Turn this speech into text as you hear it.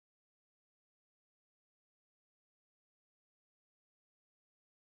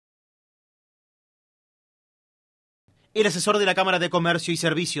El asesor de la Cámara de Comercio y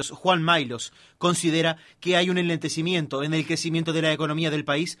Servicios, Juan Maylos, considera que hay un enlentecimiento en el crecimiento de la economía del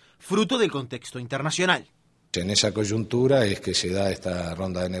país, fruto del contexto internacional. En esa coyuntura es que se da esta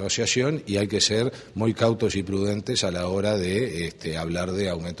ronda de negociación y hay que ser muy cautos y prudentes a la hora de hablar de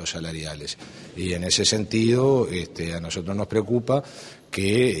aumentos salariales. Y en ese sentido a nosotros nos preocupa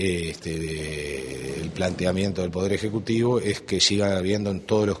que el planteamiento del Poder Ejecutivo es que siga habiendo en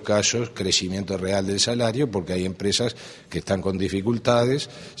todos los casos crecimiento real del salario, porque hay empresas que están con dificultades,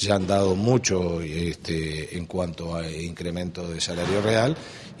 ya han dado mucho en cuanto a incremento de salario real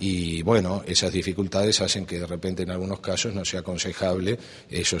y bueno, esas dificultades hacen que de repente en algunos casos no sea aconsejable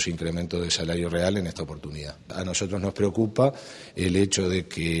esos incrementos de salario real en esta oportunidad. A nosotros nos preocupa el hecho de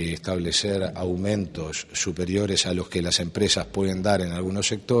que establecer aumentos superiores a los que las empresas pueden dar en algunos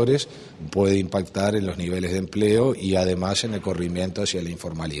sectores puede impactar en los niveles de empleo y además en el corrimiento hacia la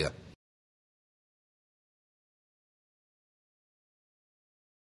informalidad.